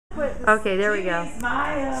Okay, there we go.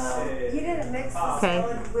 Smile. You didn't mix the Okay.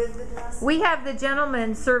 salad with the dressing? We have the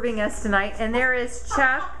gentleman serving us tonight, and there is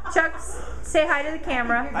Chuck. Chuck, say hi to the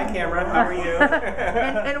camera. Hi, Cameron. How are you?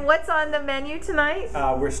 And what's on the menu tonight?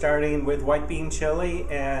 We're starting with white bean chili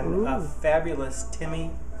and a fabulous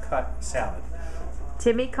Timmy cut salad.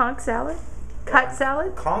 Timmy conch salad? Cut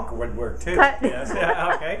salad? Conch would work too. Cut. Yes.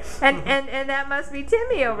 Yeah, okay. And that must be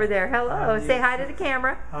Timmy over there. Hello. Say hi to the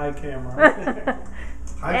camera. Hi, camera.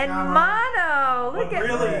 And Mono, look at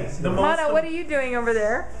Really, the most Mono. What are you doing over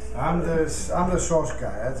there? I'm the sauce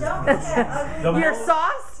guy. That's Don't put that ugly. You're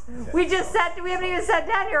sauced. We haven't even sat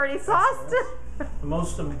down. You're already sauced. the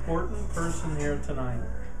most important person here tonight.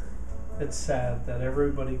 It's sad that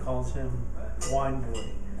everybody calls him Wine Boy.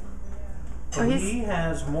 Oh, And he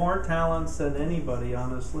has more talents than anybody,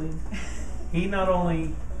 honestly. He not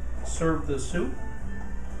only served the soup,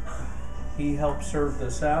 he helped serve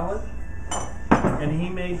the salad, and he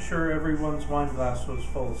made sure everyone's wine glass was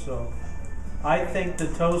full. So I think the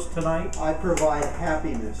toast tonight, I provide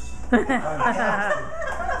happiness. I'm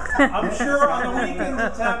sure on the weekends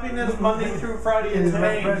it's happiness, Monday through Friday it's is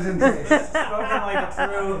pain. representation. Spoken like a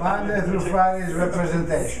true. Monday through Friday is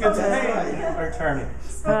representation. It's pain. Attorney.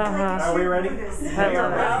 Are we ready? I love it. All All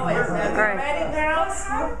right. Ready, girls?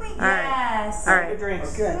 How do we All right. Yes. All Good right.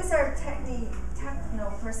 drinks. Okay. Who's our techno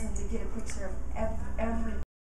person to get a picture of every